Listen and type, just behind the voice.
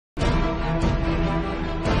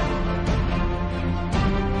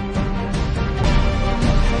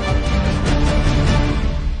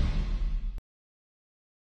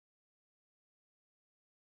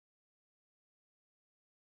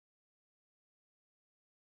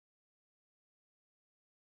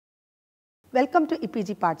Welcome to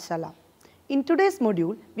EPG Pathshala. In today's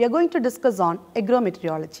module, we are going to discuss on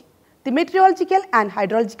agrometeorology. The meteorological and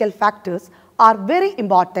hydrological factors are very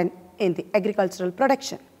important in the agricultural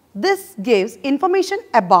production. This gives information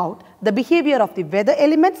about the behavior of the weather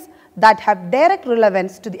elements that have direct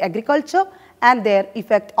relevance to the agriculture and their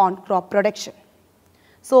effect on crop production.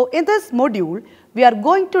 So, in this module, we are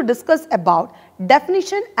going to discuss about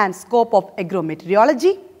definition and scope of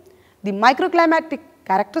agrometeorology, the microclimatic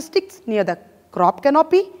characteristics near the crop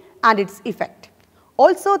canopy and its effect.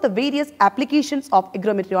 Also, the various applications of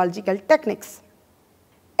agrometeorological techniques.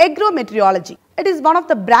 Agrometeorology, it is one of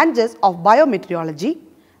the branches of biometeorology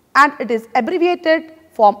and it is abbreviated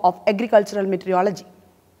form of agricultural meteorology.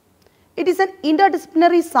 It is an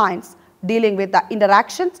interdisciplinary science dealing with the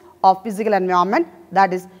interactions of physical environment,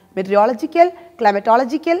 that is meteorological,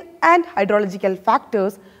 climatological and hydrological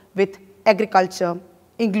factors with agriculture,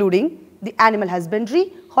 including the animal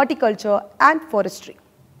husbandry, horticulture and forestry,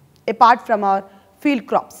 apart from our field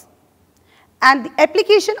crops. And the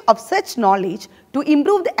application of such knowledge to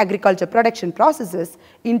improve the agriculture production processes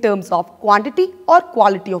in terms of quantity or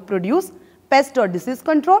quality of produce, pest or disease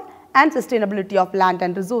control and sustainability of land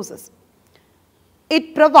and resources.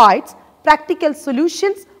 It provides practical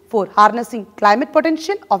solutions for harnessing climate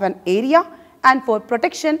potential of an area and for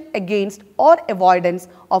protection against or avoidance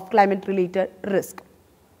of climate related risk.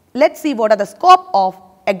 Let's see what are the scope of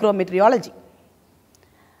agrometeorology.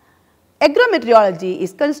 Agrometeorology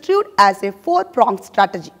is construed as a four-pronged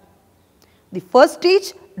strategy. The first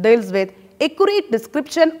stage deals with accurate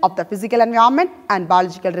description of the physical environment and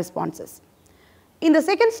biological responses. In the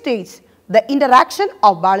second stage, the interaction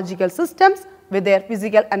of biological systems with their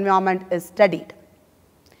physical environment is studied.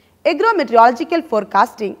 Agrometeorological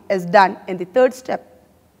forecasting is done in the third step.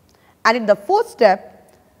 And in the fourth step,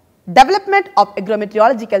 development of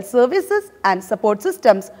agrometeorological services and support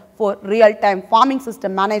systems for real-time farming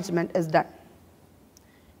system management is done.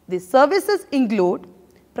 These services include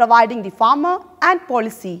providing the farmer and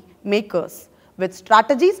policy makers with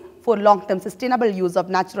strategies for long-term sustainable use of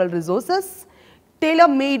natural resources,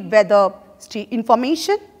 tailor-made weather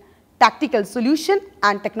information, tactical solution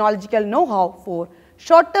and technological know-how for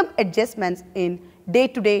short-term adjustments in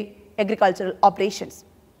day-to-day agricultural operations.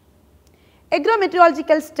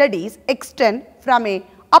 Agrometeorological studies extend from a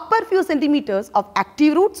upper few centimeters of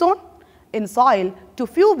active root zone in soil to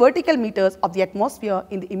few vertical meters of the atmosphere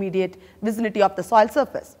in the immediate vicinity of the soil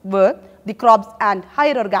surface, where the crops and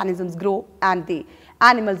higher organisms grow and the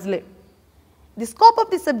animals live. The scope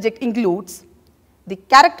of the subject includes the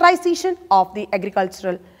characterization of the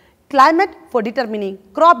agricultural climate for determining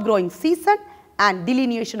crop growing season and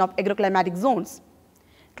delineation of agroclimatic zones,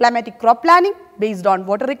 climatic crop planning based on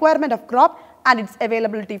water requirement of crop and its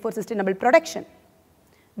availability for sustainable production,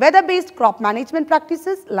 weather-based crop management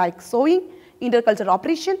practices like sowing, interculture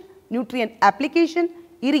operation, nutrient application,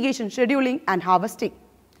 irrigation scheduling and harvesting,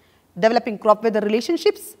 developing crop weather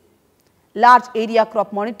relationships, large area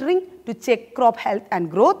crop monitoring to check crop health and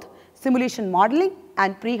growth, simulation modeling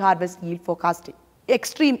and pre-harvest yield forecasting,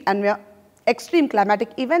 extreme climatic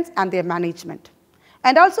events and their management,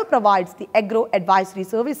 and also provides the agro advisory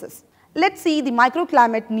services. Let's see the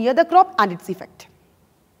microclimate near the crop and its effect.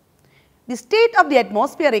 The state of the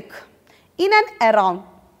atmospheric in and around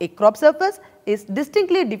a crop surface is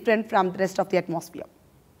distinctly different from the rest of the atmosphere.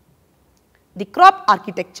 The crop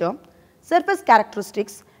architecture, surface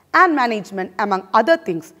characteristics and management among other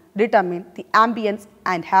things determine the ambience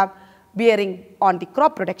and have bearing on the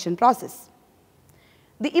crop production process.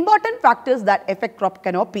 The important factors that affect crop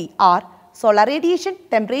canopy are solar radiation,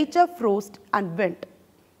 temperature, frost and wind.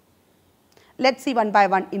 Let's see one by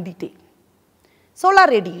one in detail. Solar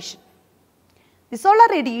radiation. The solar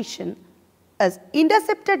radiation is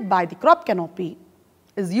intercepted by the crop canopy,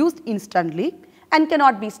 is used instantly and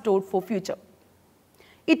cannot be stored for future.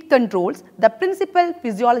 It controls the principal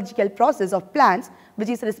physiological process of plants which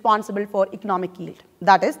is responsible for economic yield,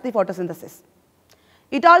 that is the photosynthesis.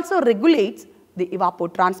 It also regulates the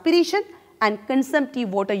evapotranspiration and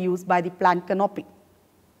consumptive water use by the plant canopy.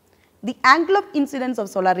 The angle of incidence of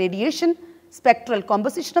solar radiation, spectral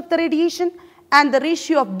composition of the radiation and the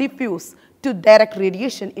ratio of diffuse to direct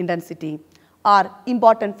radiation intensity are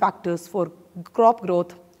important factors for crop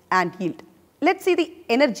growth and yield. Let's see the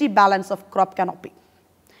energy balance of crop canopy.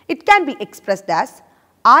 It can be expressed as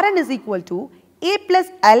Rn is equal to A plus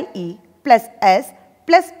Le plus S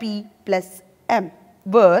plus P plus M,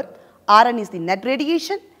 where Rn is the net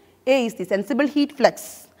radiation, A is the sensible heat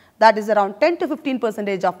flux, that is around 10 to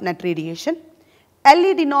 15% of net radiation.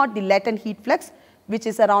 Le denote the latent heat flux, which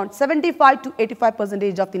is around 75 to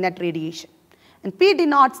 85% of the net radiation. And P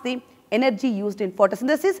denotes the energy used in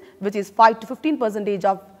photosynthesis, which is 5 to 15%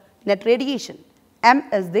 of net radiation. M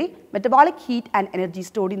is the metabolic heat and energy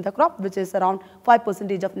stored in the crop, which is around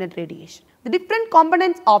 5% of net radiation. The different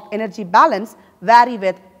components of energy balance vary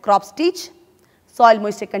with crop stage, soil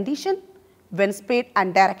moisture condition, wind speed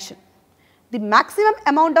and direction. The maximum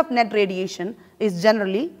amount of net radiation is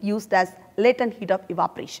generally used as latent heat of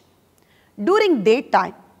evaporation. During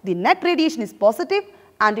daytime, the net radiation is positive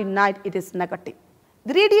and in night it is negative.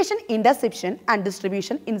 The radiation interception and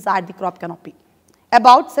distribution inside the crop canopy.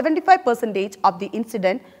 About 75% of the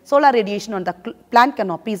incident solar radiation on the plant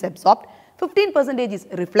canopy is absorbed, 15% is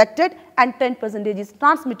reflected and 10% is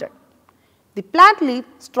transmitted. The plant leaf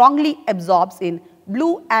strongly absorbs in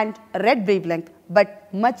blue and red wavelength,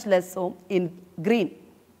 but much less so in green.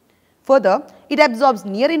 Further, it absorbs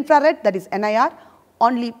near infrared, that is NIR,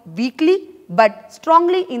 only weakly but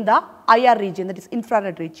strongly in the IR region, that is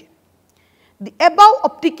infrared region. The above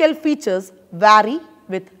optical features vary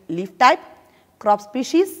with leaf type, crop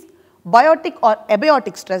species, biotic or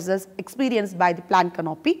abiotic stresses experienced by the plant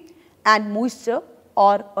canopy, and moisture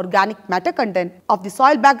or organic matter content of the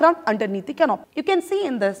soil background underneath the canopy. You can see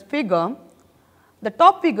in this figure, the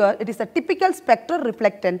top figure, it is a typical spectral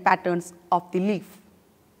reflectance patterns of the leaf.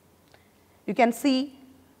 You can see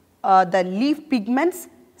the leaf pigments,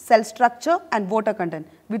 cell structure and water content.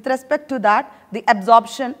 With respect to that, the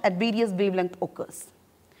absorption at various wavelength occurs.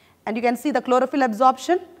 And you can see the chlorophyll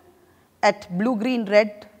absorption at blue, green,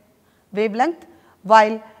 red wavelength,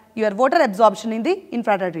 while your water absorption in the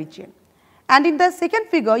infrared region. And in the second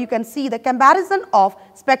figure, you can see the comparison of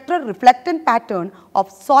spectral reflectance pattern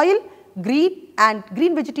of soil, green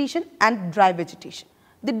vegetation and dry vegetation.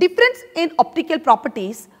 The difference in optical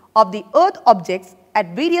properties of the earth objects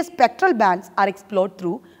at various spectral bands are explored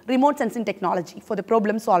through remote sensing technology for the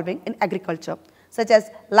problem solving in agriculture, such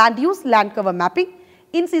as land use, land cover mapping,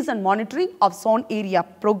 in-season monitoring of sown area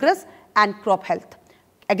progress and crop health,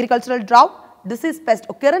 agricultural drought, disease pest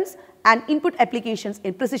occurrence and input applications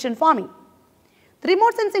in precision farming. The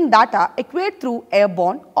remote sensing data acquired through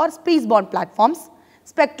airborne or spaceborne platforms,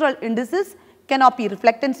 spectral indices, canopy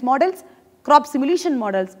reflectance models, crop simulation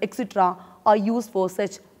models, etc. are used for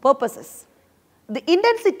such purposes. The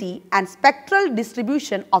intensity and spectral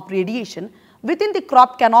distribution of radiation within the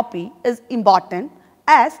crop canopy is important,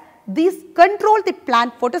 as these control the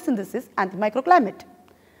plant photosynthesis and the microclimate.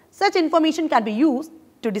 Such information can be used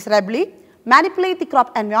to desirably manipulate the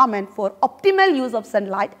crop environment for optimal use of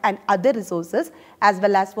sunlight and other resources, as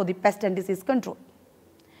well as for the pest and disease control.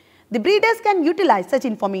 The breeders can utilize such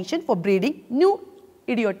information for breeding new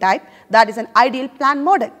idiotype, that is an ideal plant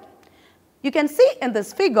model. You can see in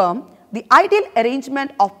this figure the ideal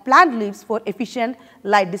arrangement of plant leaves for efficient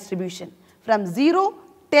light distribution from 0,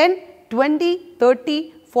 10, 20,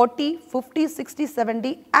 30, 40, 50, 60,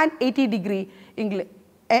 70 and 80 degree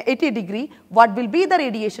what will be the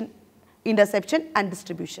radiation interception and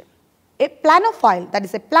distribution. A planophile, that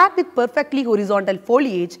is a plant with perfectly horizontal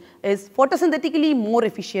foliage, is photosynthetically more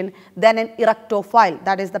efficient than an erectophile,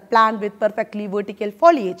 that is the plant with perfectly vertical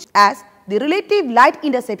foliage, as the relative light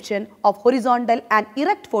interception of horizontal and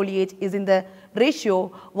erect foliage is in the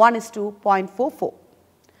ratio 1:0.44.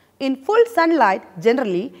 In full sunlight,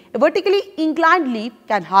 generally, a vertically inclined leaf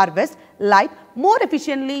can harvest light more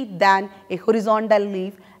efficiently than a horizontal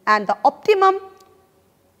leaf, and the optimum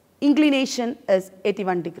inclination is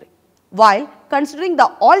 81 degree. While considering the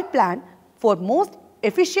all plant for most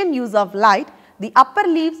efficient use of light, the upper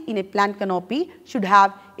leaves in a plant canopy should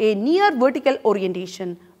have a near vertical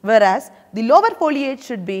orientation, whereas the lower foliage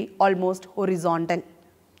should be almost horizontal.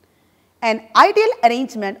 An ideal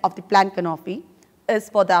arrangement of the plant canopy is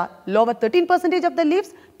for the lower 13% of the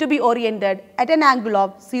leaves to be oriented at an angle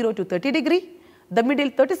of 0 to 30 degree, the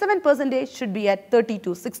middle 37% should be at 30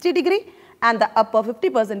 to 60 degree, and the upper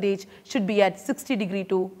 50% should be at 60 degree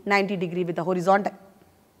to 90 degree with the horizontal.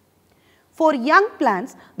 For young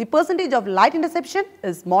plants, the percentage of light interception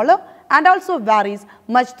is smaller and also varies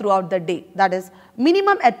much throughout the day, that is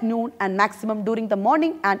minimum at noon and maximum during the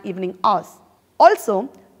morning and evening hours. Also,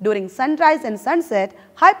 during sunrise and sunset,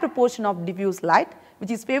 high proportion of diffuse light, which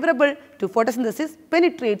is favorable to photosynthesis,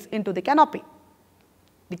 penetrates into the canopy.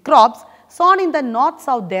 The crops sown in the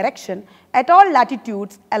north-south direction at all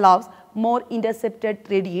latitudes allows more intercepted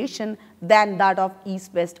radiation than that of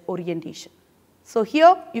east-west orientation. So,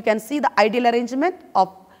 here you can see the ideal arrangement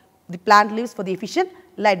of the plant leaves for the efficient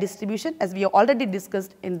light distribution, as we have already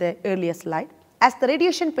discussed in the earlier slide. As the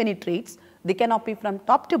radiation penetrates the canopy from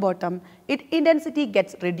top to bottom, its intensity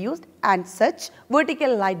gets reduced, and such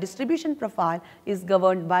vertical light distribution profile is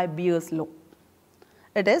governed by Beer's law.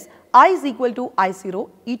 It is I is equal to I0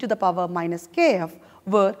 e to the power minus kf,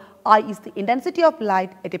 where I is the intensity of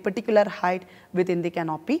light at a particular height within the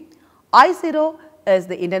canopy. I0 is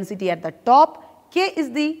the intensity at the top, k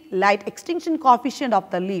is the light extinction coefficient of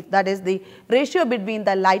the leaf, that is the ratio between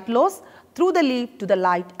the light loss through the leaf to the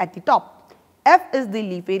light at the top. F is the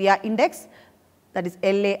leaf area index, that is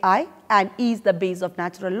LAI, and E is the base of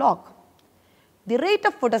natural log. The rate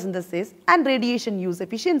of photosynthesis and radiation use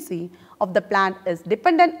efficiency of the plant is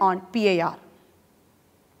dependent on PAR,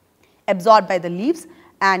 absorbed by the leaves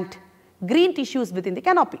and green tissues within the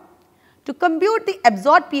canopy. To compute the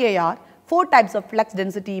absorbed PAR, 4 types of flux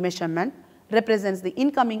density measurement represents the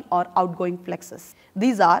incoming or outgoing fluxes.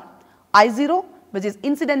 These are I0, which is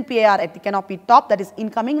incident PAR at the canopy top, that is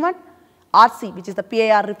incoming one; RC, which is the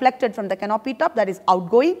PAR reflected from the canopy top, that is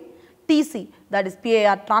outgoing; TC, that is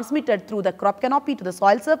PAR transmitted through the crop canopy to the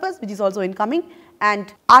soil surface, which is also incoming;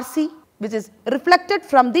 and RC, which is reflected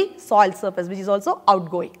from the soil surface, which is also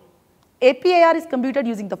outgoing. APAR is computed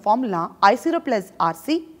using the formula I0 plus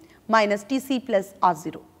RC minus TC plus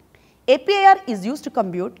R0. APAR is used to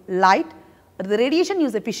compute light, the radiation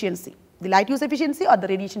use efficiency, the light use efficiency or the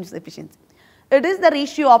radiation use efficiency. It is the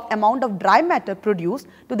ratio of amount of dry matter produced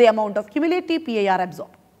to the amount of cumulative PAR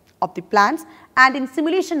absorbed of the plants, and in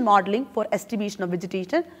simulation modeling for estimation of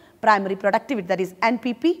vegetation primary productivity, that is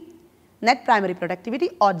NPP, net primary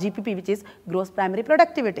productivity, or GPP, which is gross primary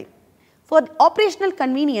productivity. For the operational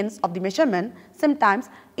convenience of the measurement, sometimes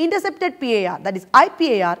intercepted PAR, that is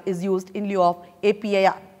IPAR, is used in lieu of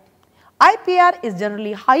APAR. IPAR is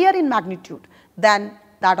generally higher in magnitude than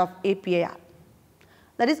that of APAR.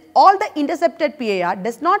 That is, all the intercepted PAR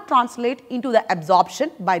does not translate into the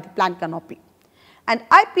absorption by the plant canopy, and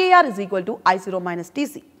IPAR is equal to I0 minus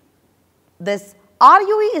TC. This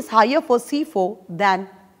RUE is higher for C4 than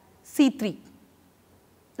C3,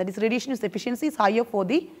 that is radiation use efficiency is higher for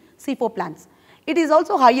the C4 plants. It is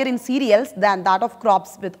also higher in cereals than that of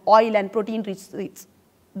crops with oil and protein rich seeds.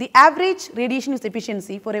 The average radiation use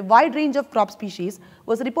efficiency for a wide range of crop species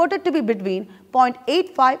was reported to be between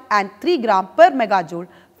 0.85 and 3 gram per megajoule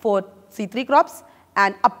for C3 crops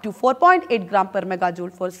and up to 4.8 gram per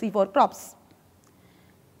megajoule for C4 crops.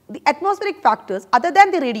 The atmospheric factors other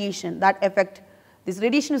than the radiation that affect this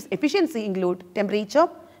radiation use efficiency include temperature,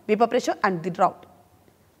 vapor pressure, and the drought.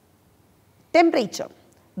 Temperature.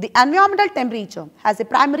 The environmental temperature has a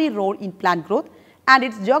primary role in plant growth and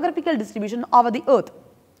its geographical distribution over the earth.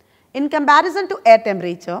 In comparison to air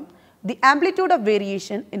temperature, the amplitude of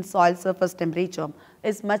variation in soil surface temperature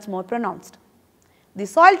is much more pronounced. The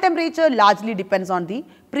soil temperature largely depends on the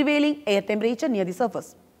prevailing air temperature near the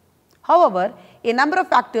surface. However, a number of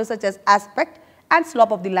factors such as aspect and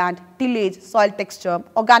slope of the land, tillage, soil texture,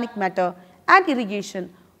 organic matter, and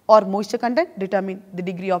irrigation or moisture content determine the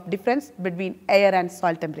degree of difference between air and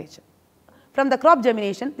soil temperature. From the crop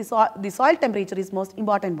germination, the soil temperature is most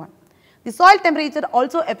important one. The soil temperature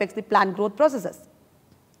also affects the plant growth processes.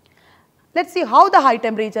 Let us see how the high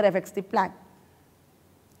temperature affects the plant.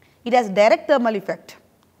 It has direct thermal effect.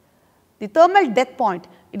 The thermal death point,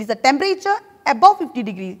 it is a temperature above 50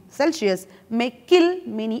 degrees Celsius may kill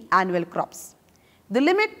many annual crops. The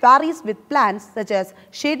limit varies with plants such as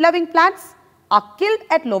shade loving plants are killed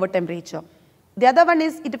at lower temperature. The other one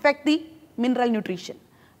is it affects the mineral nutrition.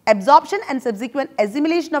 Absorption and subsequent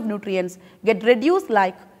assimilation of nutrients get reduced,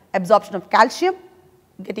 like absorption of calcium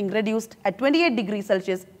getting reduced at 28 degrees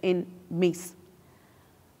Celsius in maize.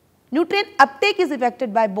 Nutrient uptake is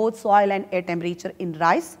affected by both soil and air temperature in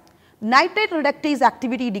rice. Nitrate reductase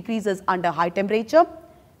activity decreases under high temperature.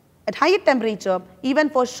 At higher temperature, even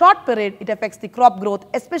for short period, it affects the crop growth,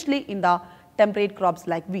 especially in the temperate crops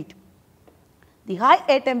like wheat. The high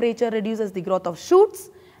air temperature reduces the growth of shoots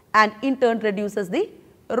and in turn reduces the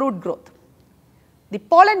root growth. The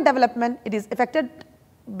pollen development, it is affected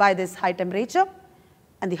by this high temperature,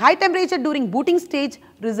 and the high temperature during booting stage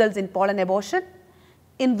results in pollen abortion.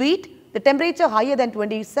 In wheat, the temperature higher than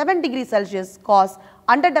 27 degrees Celsius cause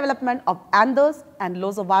underdevelopment of anthers and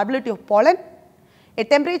loss of viability of pollen. A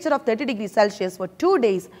temperature of 30 degrees Celsius for 2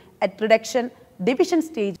 days at reduction division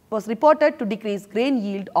stage was reported to decrease grain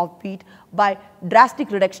yield of wheat by drastic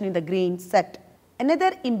reduction in the grain set.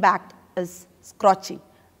 Another impact is scorching.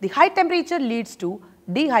 The high temperature leads to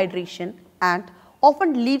dehydration and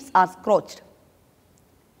often leaves are scorched.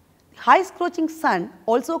 High scorching sun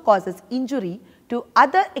also causes injury to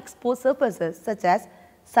other exposed surfaces such as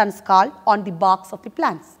sun scald on the barks of the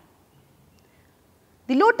plants.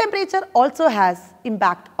 The low temperature also has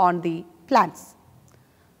impact on the plants.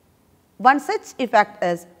 One such effect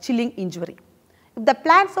is chilling injury. If the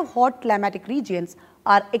plants of hot climatic regions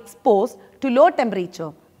are exposed to low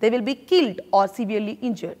temperature, they will be killed or severely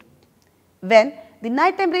injured. When the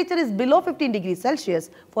night temperature is below 15 degrees Celsius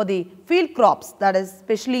for the field crops, that is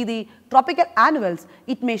especially the tropical annuals,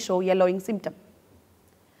 it may show yellowing symptom.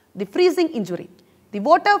 The freezing injury. The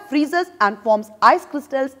water freezes and forms ice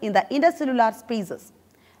crystals in the intercellular spaces.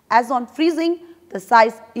 As on freezing, the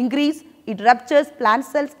size increases, it ruptures plant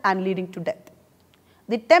cells and leading to death.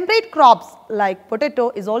 The temperate crops like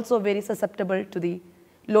potato is also very susceptible to the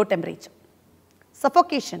low temperature.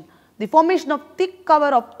 Suffocation. The formation of thick cover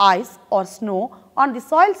of ice or snow on the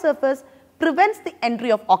soil surface prevents the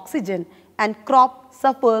entry of oxygen and crop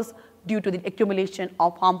suffers due to the accumulation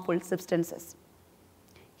of harmful substances.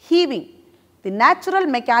 Heaving. The natural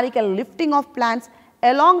mechanical lifting of plants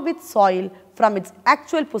along with soil from its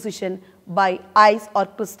actual position by ice or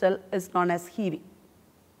crystal is known as heaving.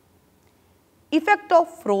 Effect of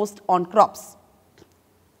frost on crops.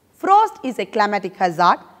 Frost is a climatic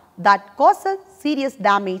hazard that causes serious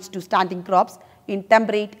damage to standing crops in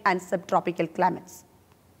temperate and subtropical climates.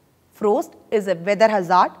 Frost is a weather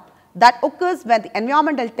hazard that occurs when the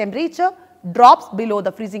environmental temperature drops below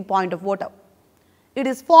the freezing point of water. It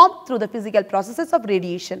is formed through the physical processes of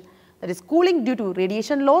radiation, that is cooling due to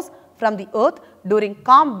radiation loss from the earth during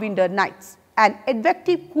calm winter nights, and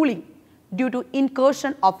advective cooling due to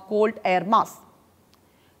incursion of cold air mass.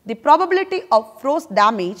 The probability of frost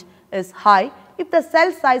damage is high if the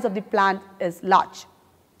cell size of the plant is large.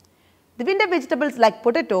 The winter vegetables like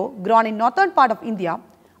potato grown in northern part of India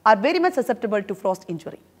are very much susceptible to frost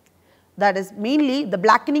injury. That is mainly the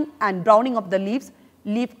blackening and browning of the leaves,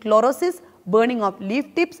 leaf chlorosis, burning of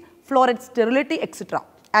leaf tips, floret sterility, etc.,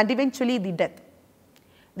 and eventually the death.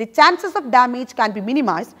 The chances of damage can be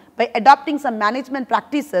minimized by adopting some management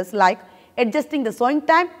practices like adjusting the sowing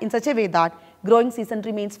time in such a way that growing season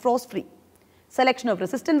remains frost-free, selection of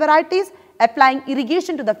resistant varieties, applying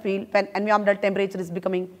irrigation to the field when environmental temperature is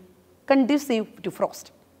becoming conducive to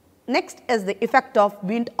frost. Next is the effect of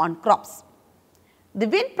wind on crops. The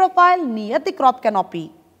wind profile near the crop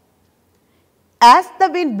canopy. As the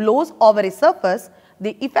wind blows over a surface,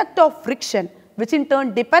 the effect of friction, which in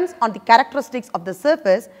turn depends on the characteristics of the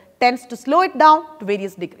surface, tends to slow it down to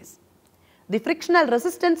various degrees. The frictional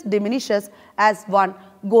resistance diminishes as one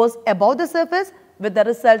goes above the surface, with the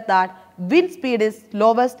result that wind speed is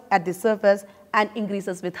lowest at the surface and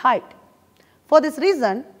increases with height. For this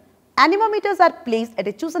reason, anemometers are placed at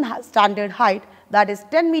a chosen standard height, that is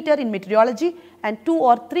 10 meter in meteorology and 2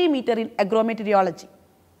 or 3 meter in agrometeorology.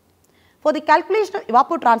 For the calculation of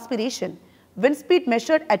evapotranspiration, wind speed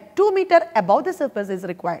measured at 2 meter above the surface is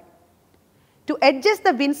required. To adjust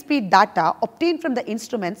the wind speed data obtained from the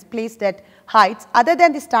instruments placed at heights other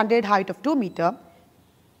than the standard height of 2 meter,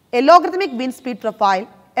 a logarithmic wind speed profile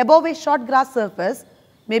above a short grass surface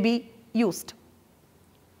may be used.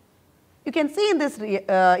 You can see in this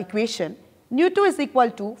equation, nu2 is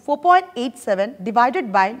equal to 4.87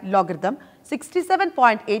 divided by logarithm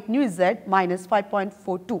 67.8 nu z minus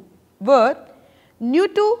 5.42, where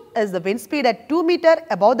nu2 is the wind speed at 2 meter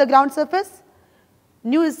above the ground surface,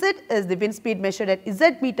 nu z is the wind speed measured at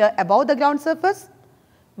z meter above the ground surface,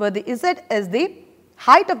 where the z is the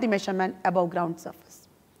height of the measurement above ground surface.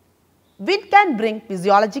 Wind can bring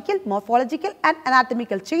physiological, morphological and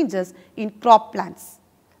anatomical changes in crop plants,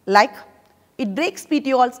 like it breaks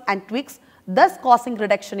petioles and twigs, thus causing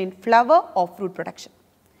reduction in flower or fruit production.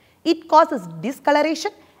 It causes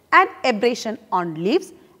discoloration and abrasion on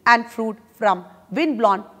leaves and fruit from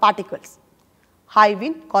wind-blown particles. High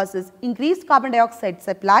wind causes increased carbon dioxide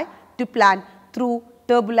supply to plant through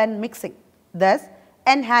turbulent mixing, thus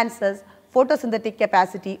enhances photosynthetic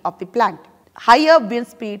capacity of the plant. Higher wind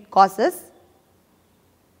speed causes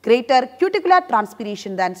greater cuticular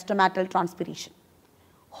transpiration than stomatal transpiration.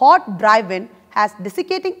 Hot dry wind has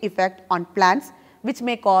desiccating effect on plants, which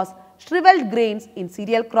may cause shriveled grains in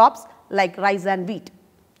cereal crops like rice and wheat.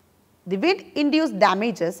 The wind induced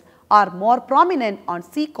damages are more prominent on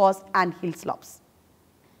sea coasts and hill slopes.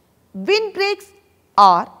 Windbreaks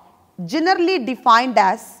are generally defined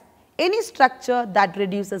as any structure that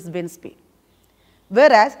reduces wind speed,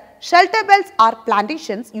 whereas shelter belts are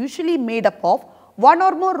plantations usually made up of one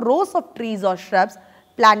or more rows of trees or shrubs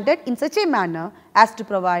planted in such a manner as to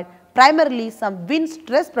provide primarily some wind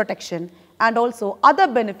stress protection and also other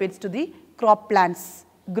benefits to the crop plants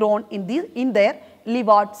grown in their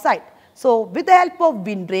leeward side. So, with the help of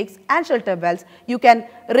windbreaks and shelter belts, you can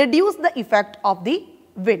reduce the effect of the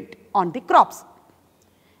wind on the crops.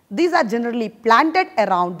 These are generally planted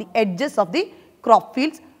around the edges of the crop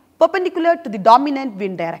fields perpendicular to the dominant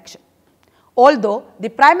wind direction. Although the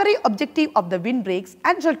primary objective of the windbreaks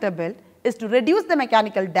and shelter belt is to reduce the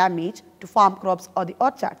mechanical damage to farm crops or the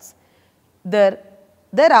orchards, their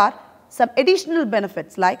There are some additional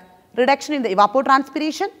benefits like reduction in the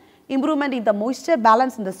evapotranspiration, improvement in the moisture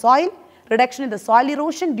balance in the soil, reduction in the soil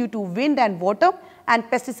erosion due to wind and water, and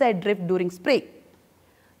pesticide drift during spray.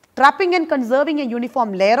 Trapping and conserving a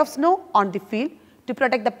uniform layer of snow on the field to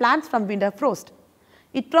protect the plants from winter frost.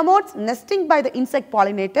 It promotes nesting by the insect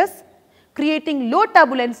pollinators, creating low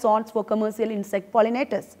turbulence zones for commercial insect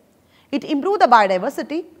pollinators. It improves the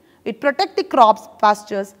biodiversity. It protects the crops,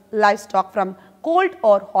 pastures, livestock from cold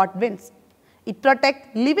or hot winds. It protects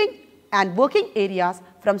living and working areas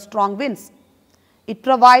from strong winds. It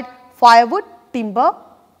provides firewood, timber,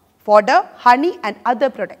 fodder, honey and other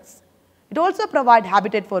products. It also provides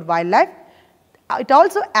habitat for wildlife. It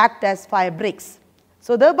also acts as fire breaks.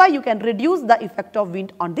 So thereby you can reduce the effect of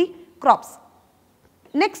wind on the crops.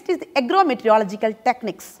 Next is the agrometeorological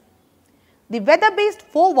techniques. The weather-based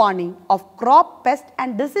forewarning of crop, pest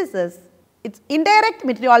and diseases. Its indirect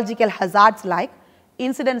meteorological hazards like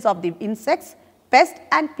incidence of the insects, pest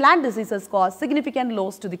and plant diseases cause significant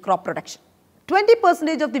loss to the crop production.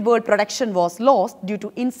 20% of the world production was lost due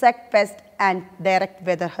to insect, pest and direct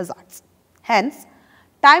weather hazards. Hence,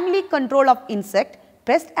 timely control of insect,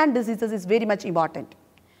 pest and diseases is very much important.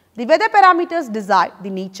 The weather parameters decide the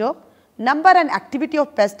nature, number and activity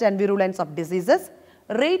of pest and virulence of diseases,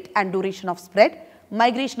 rate and duration of spread,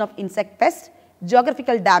 migration of insect pests,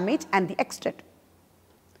 geographical damage and the extent.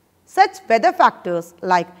 Such weather factors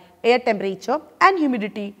like air temperature and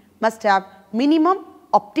humidity must have minimum,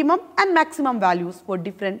 optimum and maximum values for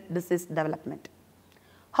different disease development.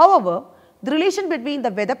 However, the relation between the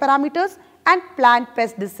weather parameters and plant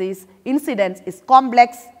pest disease incidence is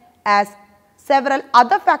complex as several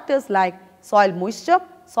other factors like soil moisture,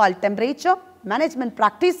 soil temperature, management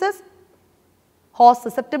practices, host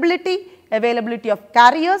susceptibility, availability of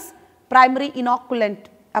carriers, primary inoculant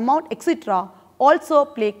amount, etc. also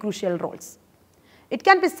play crucial roles. It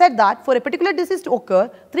can be said that for a particular disease to occur,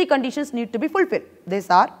 3 conditions need to be fulfilled. These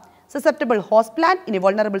are susceptible host plant in a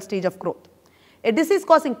vulnerable stage of growth, a disease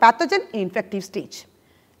causing pathogen in infective stage,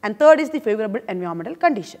 and third is the favorable environmental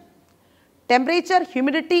condition. Temperature,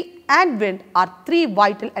 humidity and wind are 3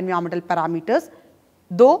 vital environmental parameters,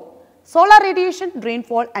 though solar radiation,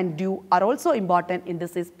 rainfall and dew are also important in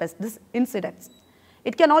disease pest incidents.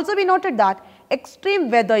 It can also be noted that extreme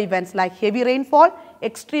weather events like heavy rainfall,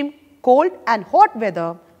 extreme cold and hot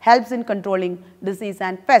weather helps in controlling disease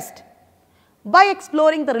and pest. By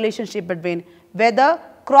exploring the relationship between weather,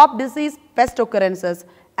 crop disease, pest occurrences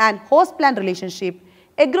and host plant relationship,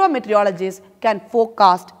 agrometeorologists can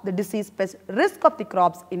forecast the disease pest risk of the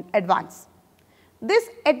crops in advance. This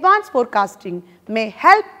advanced forecasting may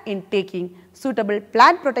help in taking suitable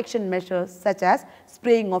plant protection measures such as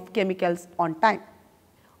spraying of chemicals on time.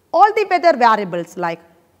 All the weather variables like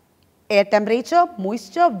air temperature,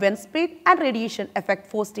 moisture, wind speed and radiation affect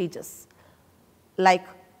 4 stages like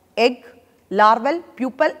egg, larval,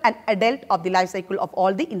 pupal and adult of the life cycle of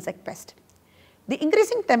all the insect pests. The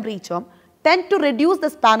increasing temperature tend to reduce the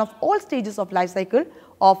span of all stages of life cycle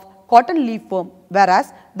of cotton leaf worm,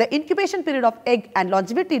 whereas the incubation period of egg and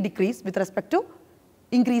longevity decrease with respect to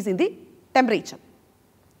increase in the temperature.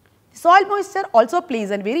 Soil moisture also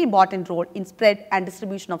plays a very important role in spread and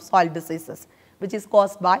distribution of soil diseases, which is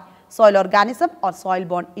caused by soil organism or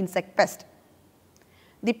soil-borne insect pest.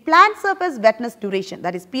 The plant surface wetness duration,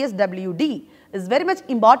 that is PSWD, is very much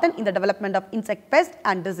important in the development of insect pests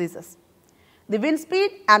and diseases. The wind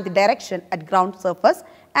speed and the direction at ground surface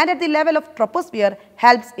and at the level of troposphere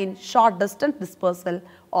helps in short distance dispersal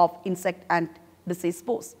of insect and disease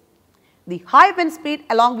spores. The high wind speed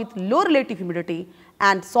along with low relative humidity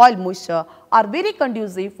and soil moisture are very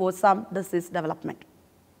conducive for some disease development.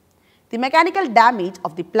 The mechanical damage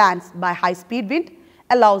of the plants by high speed wind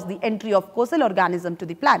allows the entry of coastal organism to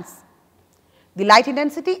the plants. The light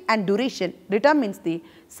intensity and duration determines the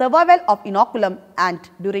survival of inoculum and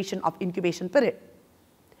duration of incubation period.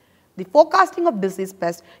 The forecasting of disease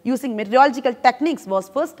pests using meteorological techniques was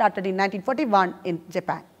first started in 1941 in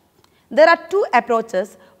Japan. There are 2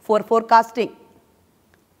 approaches for forecasting.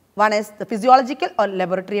 One is the physiological or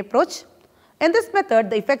laboratory approach. In this method,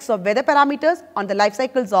 the effects of weather parameters on the life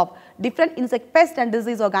cycles of different insect pest and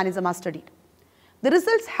disease organisms are studied. The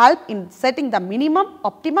results help in setting the minimum,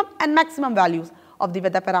 optimum and maximum values of the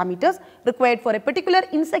weather parameters required for a particular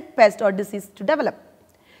insect pest or disease to develop.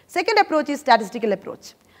 Second approach is statistical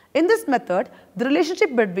approach. In this method, the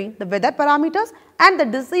relationship between the weather parameters and the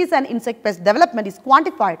disease and insect pest development is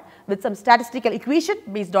quantified with some statistical equation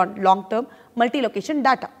based on long-term multi-location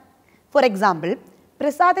data. For example,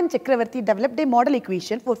 Prasad and Chakravarti developed a model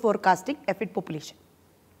equation for forecasting aphid population.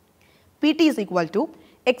 Pt is equal to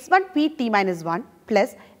x1 pt minus 1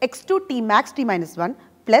 plus x2 T max T minus 1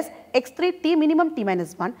 plus x3 T minimum T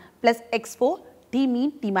minus 1 plus x4 T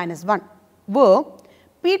mean T minus 1, where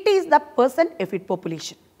Pt is the percent effete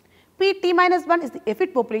population. Pt minus 1 is the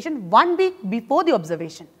effete population 1 week before the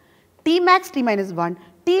observation. T max T minus 1,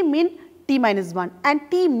 T min T minus 1 and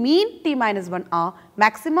T mean T minus 1 are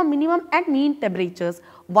maximum, minimum and mean temperatures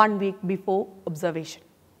 1 week before observation.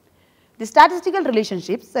 The statistical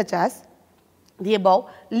relationships such as the above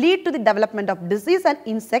lead to the development of disease and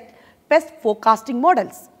insect pest forecasting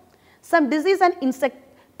models. Some disease and insect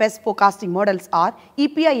pest forecasting models are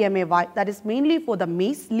EPI-MAY, that is mainly for the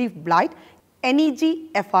maize leaf blight,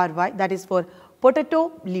 NEG-FRY, that is for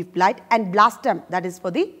potato leaf blight, and BLASTEM, that is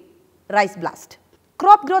for the rice blast.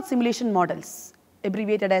 Crop growth simulation models,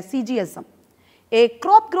 abbreviated as CGSM. A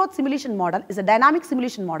crop growth simulation model is a dynamic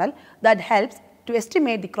simulation model that helps to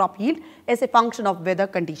estimate the crop yield as a function of weather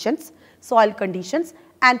conditions, soil conditions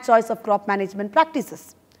and choice of crop management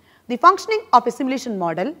practices. The functioning of a simulation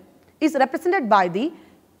model is represented by the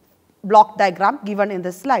block diagram given in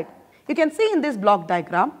this slide. You can see in this block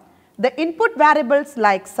diagram the input variables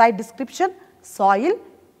like site description, soil,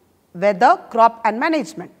 weather, crop and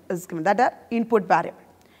management is given, that are input variable.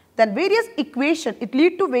 Then various equations, it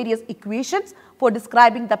leads to various equations for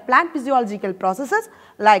describing the plant physiological processes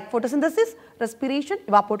like photosynthesis, respiration,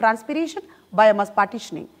 evapotranspiration, biomass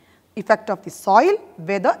partitioning, effect of the soil,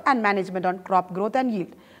 weather and management on crop growth and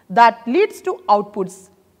yield. That leads to outputs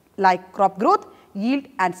like crop growth, yield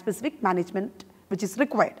and specific management which is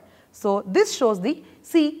required. So, this shows the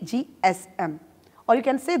CGSM, or you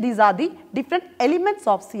can say these are the different elements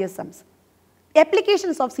of CSMs.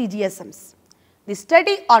 Applications of CGSMs. The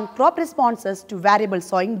study on crop responses to variable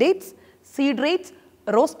sowing dates, seed rates,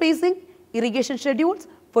 row spacing, irrigation schedules,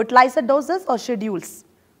 fertilizer doses or schedules.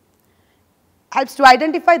 Helps to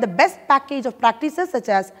identify the best package of practices such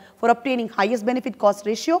as for obtaining highest benefit cost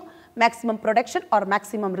ratio, maximum production or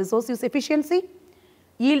maximum resource use efficiency.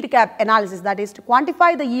 Yield gap analysis, that is to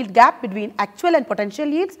quantify the yield gap between actual and potential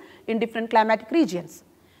yields in different climatic regions.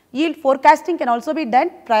 Yield forecasting can also be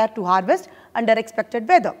done prior to harvest under expected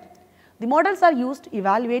weather. The models are used to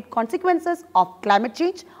evaluate consequences of climate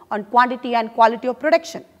change on quantity and quality of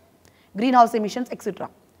production, greenhouse emissions, etc.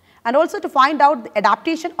 And also to find out the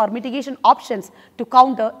adaptation or mitigation options to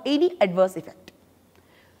counter any adverse effect.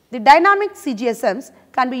 The dynamic CGSMs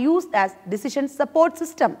can be used as decision support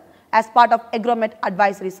system as part of Agromet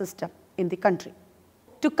advisory system in the country.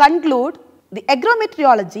 To conclude, the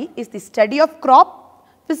agrometeorology is the study of crop,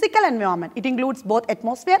 physical environment. It includes both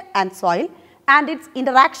atmosphere and soil and its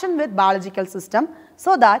interaction with biological system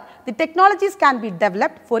so that the technologies can be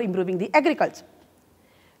developed for improving the agriculture.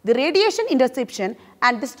 The radiation interception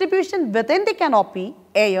and distribution within the canopy,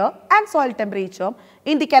 air and soil temperature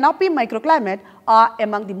in the canopy microclimate are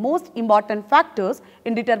among the most important factors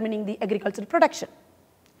in determining the agricultural production.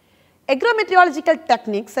 Agrometeorological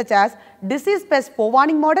techniques such as disease pest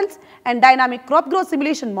forewarning models and dynamic crop growth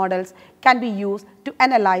simulation models can be used to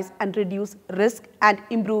analyze and reduce risk and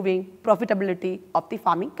improving profitability of the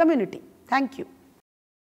farming community. Thank you.